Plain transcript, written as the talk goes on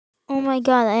Oh my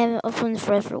god, I haven't uploaded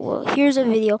forever. Well, here's a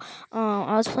video.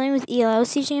 I was playing with Eli. I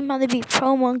was teaching him how to be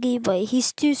pro monkey, but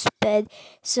he's too sped,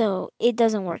 so it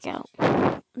doesn't work out.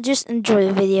 Just enjoy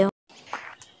the video.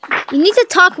 You need to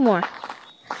talk more.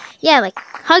 Yeah, like,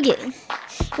 hug it. You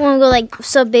want to go like,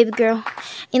 what's up, baby girl?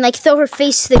 And like, throw her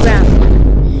face to the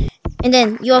ground. And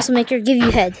then you also make her give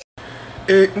you head.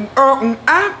 So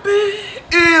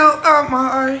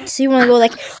you want to go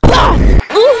like, bah!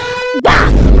 Ooh!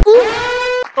 Bah! Ooh!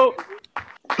 Oh.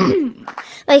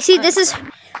 Like, see, this is...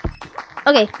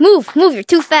 Okay, move, you're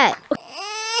too fat.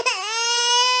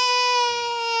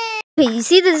 Okay, you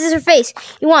see, this is her face.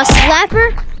 You want to slap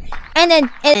her, and then...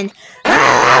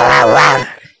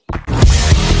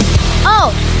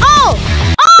 Oh!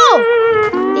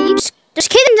 There's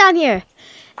kittens down here.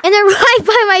 And they're right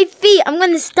by my feet. I'm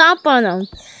gonna stomp on them.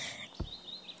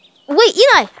 Wait,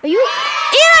 Eli, are you...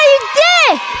 Eli, you're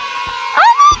dead!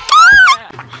 Oh my god!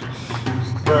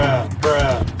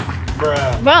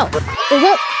 Bro, it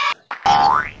won't...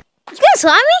 You gonna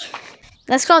slap me?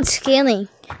 That's called scaling.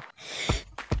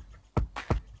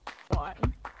 Why?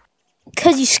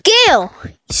 Cause you scale.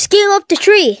 You scale up the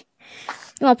tree.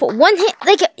 You wanna put one hand...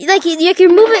 Like you're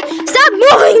moving... Stop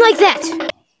moving like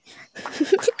that!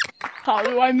 How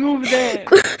do I move then?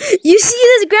 You see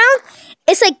this ground?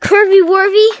 It's like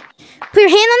curvy-wurvy. Put your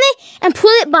hand on it and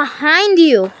put it behind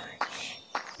you.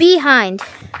 Behind.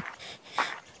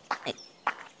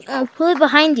 Pull it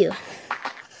behind you.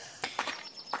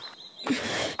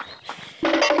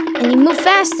 And you move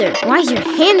faster. Why is your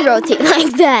hand rotate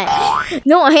like that?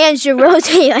 No hand should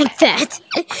rotate like that.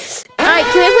 Alright,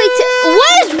 can I play...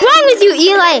 What is wrong with you,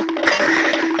 Eli?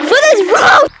 What is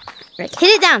wrong? Right,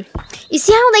 hit it down. You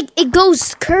see how like it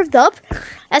goes curved up?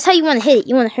 That's how you want to hit it.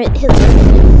 You want to hit it.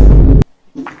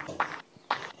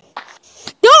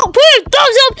 Don't put your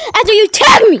thumbs up after you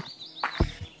tag me.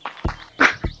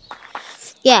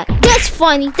 Yeah, that's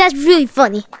funny. That's really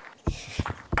funny.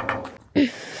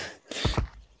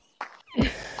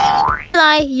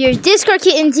 Eli, your Discord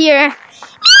kitten's here.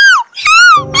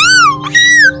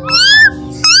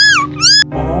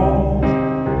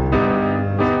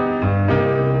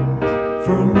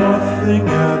 For nothing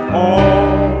at all.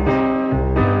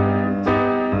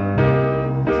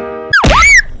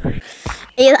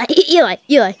 Eli. Come here,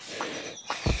 you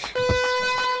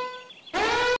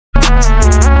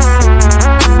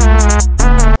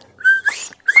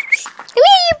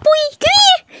boy.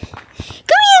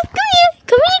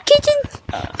 Come here, kitchen.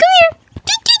 Come here.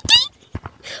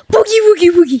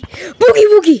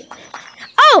 Boogie.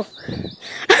 Oh.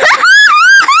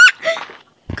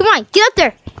 Come on, get up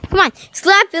there. Come on,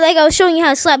 slap it like I was showing you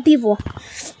how to slap people.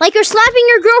 Like you're slapping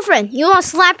your girlfriend. You want to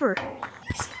slap her.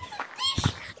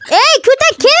 Hey, quit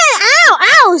that kid!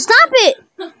 Ow, stop it.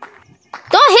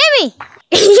 Don't hit me.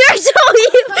 You're so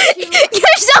evil.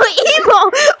 You're so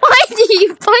evil. Why do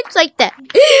you punch like that? Why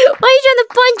are you trying to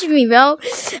punch me, bro?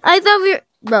 I thought we were...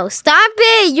 Bro, stop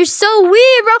it. You're so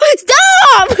weird, bro.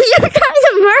 Stop! You're trying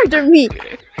to murder me.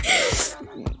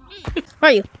 Where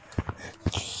are you?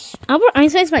 Albert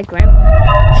Einstein's my grandpa.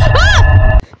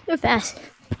 Ah! You're fast.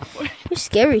 You're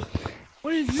scary.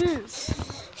 What is this?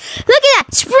 Look at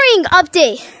that spring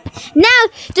update. Now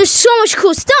there's so much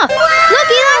cool stuff. Look at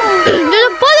that. There's a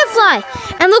butterfly.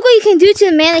 And look what you can do to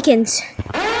the mannequins.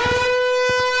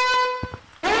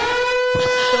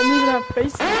 Don't even have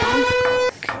faces, huh?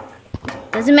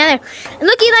 Doesn't matter. And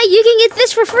look, Eli, you can get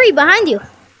this for free behind you.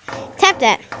 Tap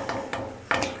that.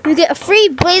 You get a free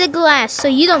blade of glass so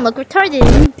you don't look retarded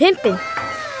and pimping.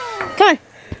 Come on.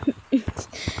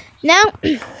 Now,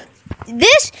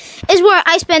 this is where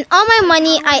I spend all my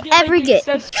money I ever get.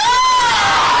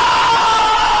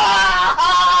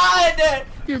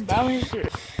 Your balance here.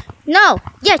 No.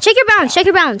 Yeah, check your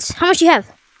balance. How much you have?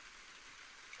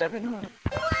 700.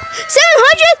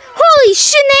 700? Holy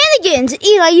shenanigans.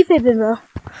 Eli, you pimping, bro.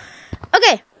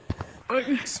 Okay.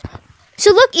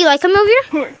 So look, Eli, come over here.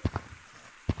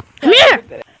 Come here!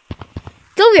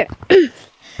 Go over here.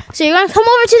 So you're gonna come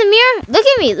over to the mirror? Look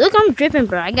at me. Look, I'm dripping,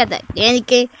 bro. I got that candy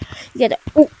cane. You got that.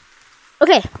 Ooh.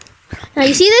 Okay. Now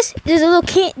you see this? There's a little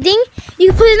thing. You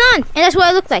can put it on, and that's what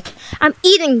I look like. I'm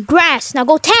eating grass. Now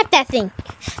go tap that thing.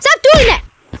 Stop doing that.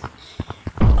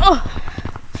 Oh.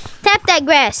 Tap that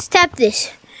grass. Tap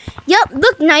this. Yup.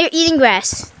 Look, now you're eating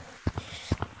grass.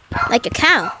 Like a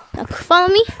cow. Now follow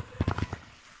me.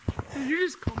 You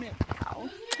just call me a cow.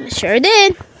 I sure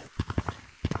did.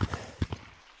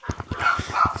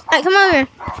 Alright, come over here.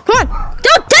 Come on.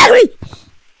 Don't tag me!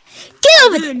 Get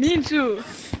over I didn't mean to.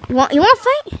 You want to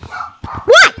fight?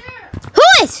 What? Who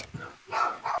is?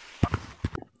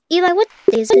 Eli, what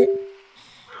day is it?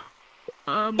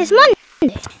 It's Monday.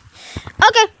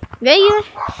 Okay. Ready?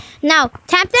 Now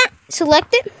tap that,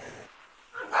 select it.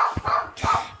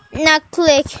 Now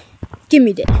click, give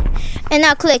me that. And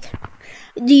now click,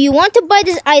 do you want to buy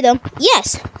this item?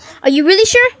 Yes. Are you really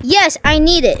sure? Yes, I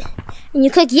need it. And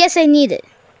you click yes, I need it.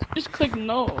 Just click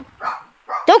no.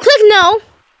 Don't click no.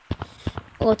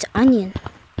 Oh, it's onion.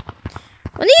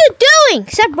 What are you doing?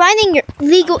 Stop writing your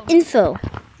legal info.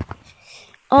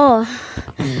 Oh,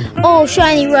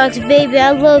 shiny rocks, baby,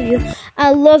 I love you.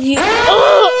 I love you.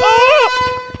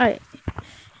 Alright.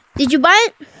 Did you buy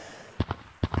it?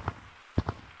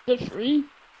 Is it free?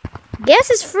 Yes,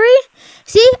 it's free.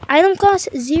 See, item cost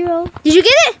 0. Did you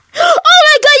get it? Oh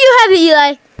my god, you have it,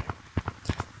 Eli.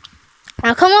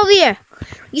 Now come over here.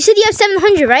 You said you have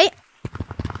 700, right?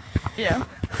 Yeah.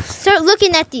 Start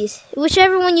looking at these.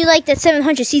 Whichever one you like, that's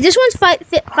 700. See, this one's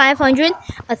 500,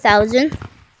 1,000,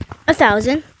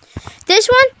 1,000. This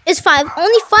one is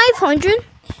only 500,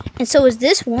 and so is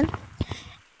this one.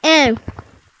 And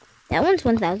that one's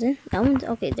 1,000. That one's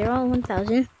okay. They're all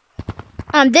 1,000.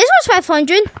 This one's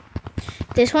 500.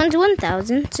 This one's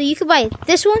 1,000. So you could buy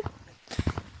this one,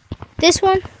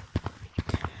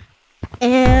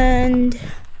 and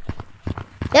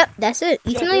yep, that's it.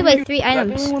 You can only buy 3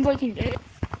 items. The only ones I can get.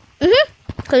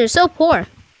 Because they're so poor.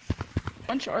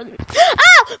 Bunch are they?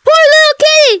 Ah! Poor little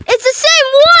kitty! It's the same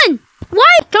one!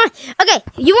 Why? Come on. Okay,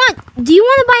 do you want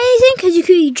to buy anything? Because you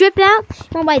could drip out. You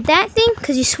want to buy that thing?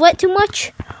 Because you sweat too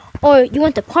much? Or you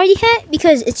want the party hat?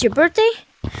 Because it's your birthday?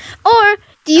 Or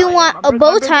do you want a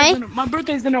bow tie? My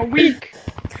birthday's in a week.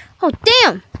 Oh,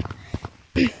 damn!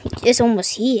 It's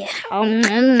almost here.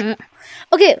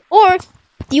 Okay, or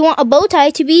do you want a bow tie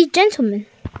to be gentleman?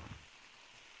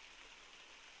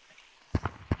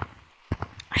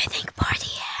 I think party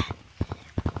hat.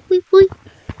 Wait, wait.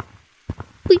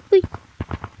 Wait, wait.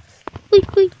 Wait,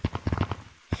 wait.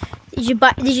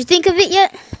 Did you think of it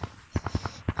yet?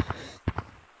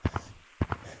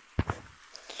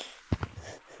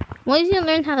 Once you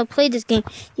learn how to play this game,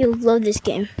 you'll love this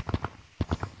game.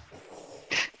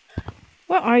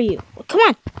 Where are you? Come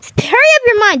on. Hurry up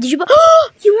your mind. Did you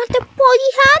you want the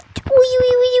party hat?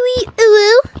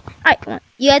 Alright, come on.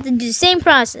 You have to do the same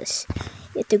process.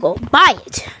 You have to go buy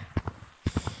it.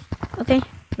 Okay,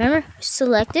 remember?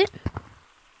 Select it.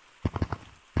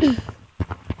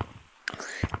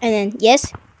 And then,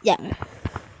 yes, that one.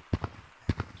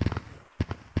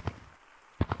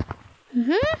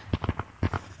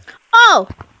 Oh!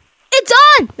 It's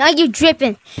on! Now you're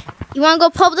dripping. You want to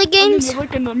go public games? I need to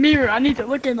look in the mirror. I need to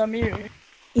look in the mirror.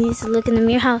 You need to look in the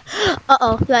mirror. How?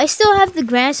 Uh-oh. Do I still have the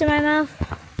grass in my mouth?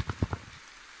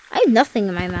 I have nothing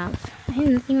in my mouth. I have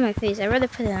nothing in my face. I'd rather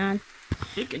put it on.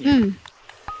 Look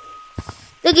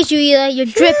at you, Eli. You're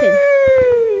dripping.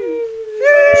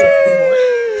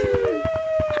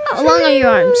 How long are your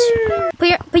arms?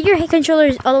 Put your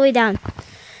controllers all the way down.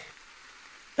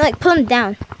 Like, put them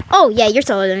down. Oh, yeah, you're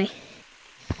taller than me.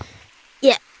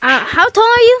 Yeah. How tall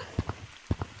are you?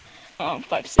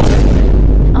 5'6".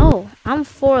 Oh, I'm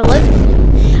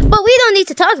 4'11". But we don't need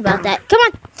to talk about that. Come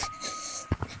on.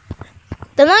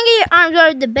 The longer your arms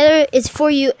are, the better it's for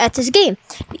you at this game.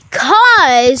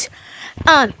 Because,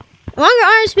 longer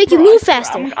arms make you move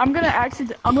faster. I'm gonna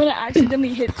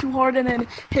accidentally hit too hard and then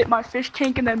hit my fish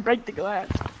tank and then break the glass.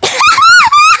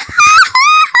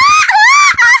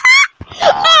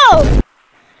 Oh!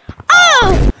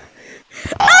 Oh!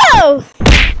 Oh!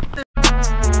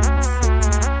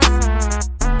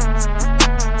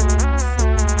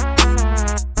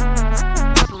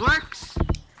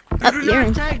 You're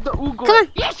in. Come on.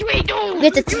 Yes, we do. We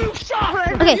have to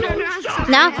okay.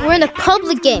 Now we're in a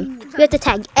public game. We have to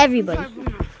tag everybody.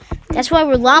 That's why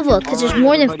we're lava, because there's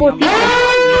more than 4 people.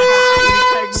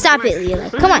 Stop it,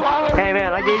 Leela. Come on. Hey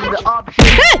man, I gave you the option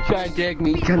to try and dig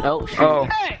me. Oh,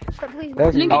 I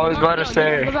was about to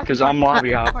say, because I'm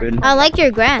lobby hopping. I like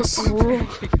your grass.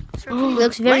 It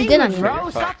looks very good on you.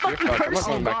 I'm not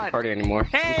going back to party anymore.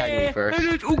 You tagged me first.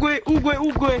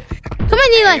 Come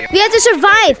on, Eli. We have to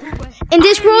survive. In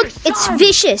this world, it's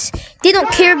vicious. They don't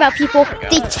care about people.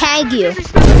 They tag you.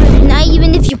 Not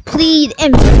even if you plead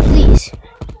and please.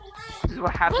 This is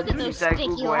what happens when you tag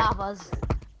Uguay.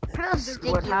 This is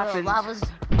what happens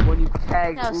when you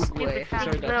tag Uguay.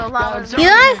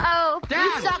 Eli? Oh,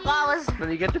 you suck, llamas. When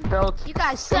you get the belt. You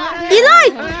guys suck. Eli!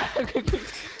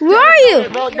 Where are you?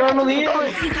 Belt normally is.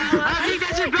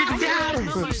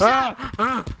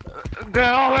 Go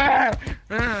away!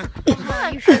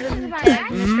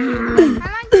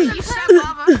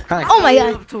 Oh my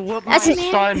god. That's an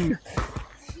son.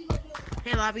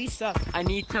 Hey, Lobby, you suck. I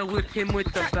need to whip him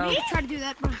with the belt. Try to do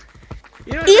that, bro.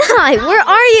 Eli, where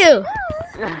are you?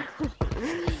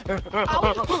 I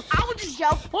would just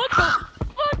yell, what the fuck?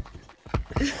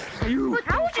 You're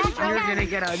gonna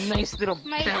get a nice little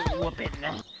belt whooping.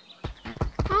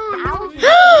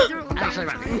 Actually,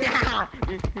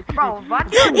 bro,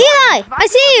 what? Eli, I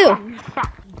see you.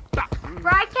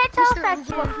 Bro, I can't tell if that's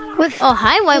you. Oh,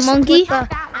 hi, white monkey.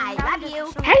 I love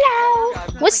you.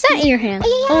 Hello. What's that in your hand?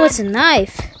 Oh, it's a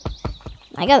knife.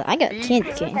 I got a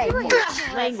candy cane.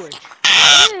 Language.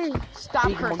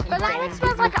 Stop cursing. But then it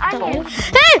smells like onion.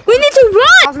 Hey, we need to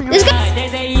run. This guy. They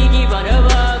say you keep on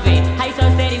above it. How you so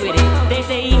steady with it? They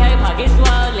say you have your pockets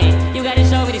swollen. You gotta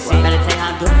show me the shit. Better take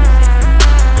how I'm doing.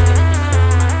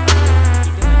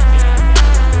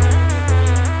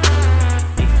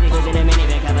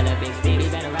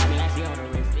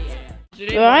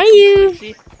 Where are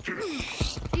you?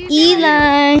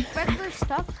 Eli. Regular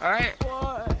stuff? Alright.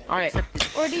 Alright.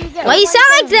 Or do you get Why you sound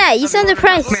like that? You sound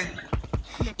depressed.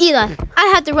 Eli, I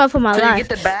have to run for my So you life.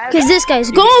 get the bag? Because this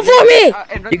guy's going for me.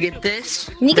 You get this?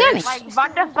 And he got me.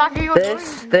 what the fuck are you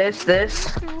This.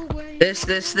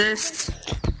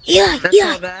 Eli, That's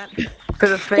Eli. all that. For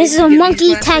the face, This is a you get monkey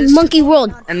these tag glasses, monkey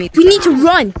world. and these We need to glasses.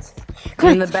 run. Come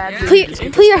And on. the bag.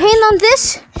 Put your hand on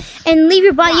this and leave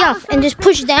your body off and just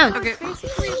push down. Okay.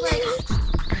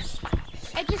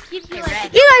 It just gives you like...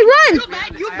 Eli, run!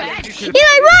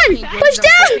 Eli, run! Push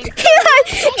down!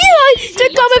 Eli,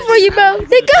 they're coming for you, bro.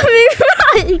 They're coming.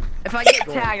 Run! If I get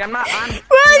tagged, I'm not. Run,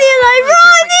 Eli,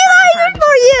 run! Eli, they're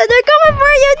for you. They're coming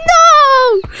for you.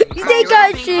 No! They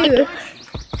got you.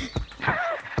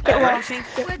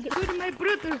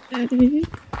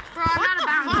 Bro, I'm not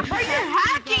about to... You're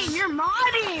hacking! You're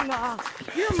modding!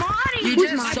 You're modding! You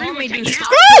just saw me do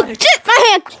Oh, shit, my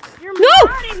hand. You're No!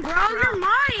 modding, bro! You're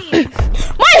modding!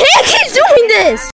 My hand keeps doing this.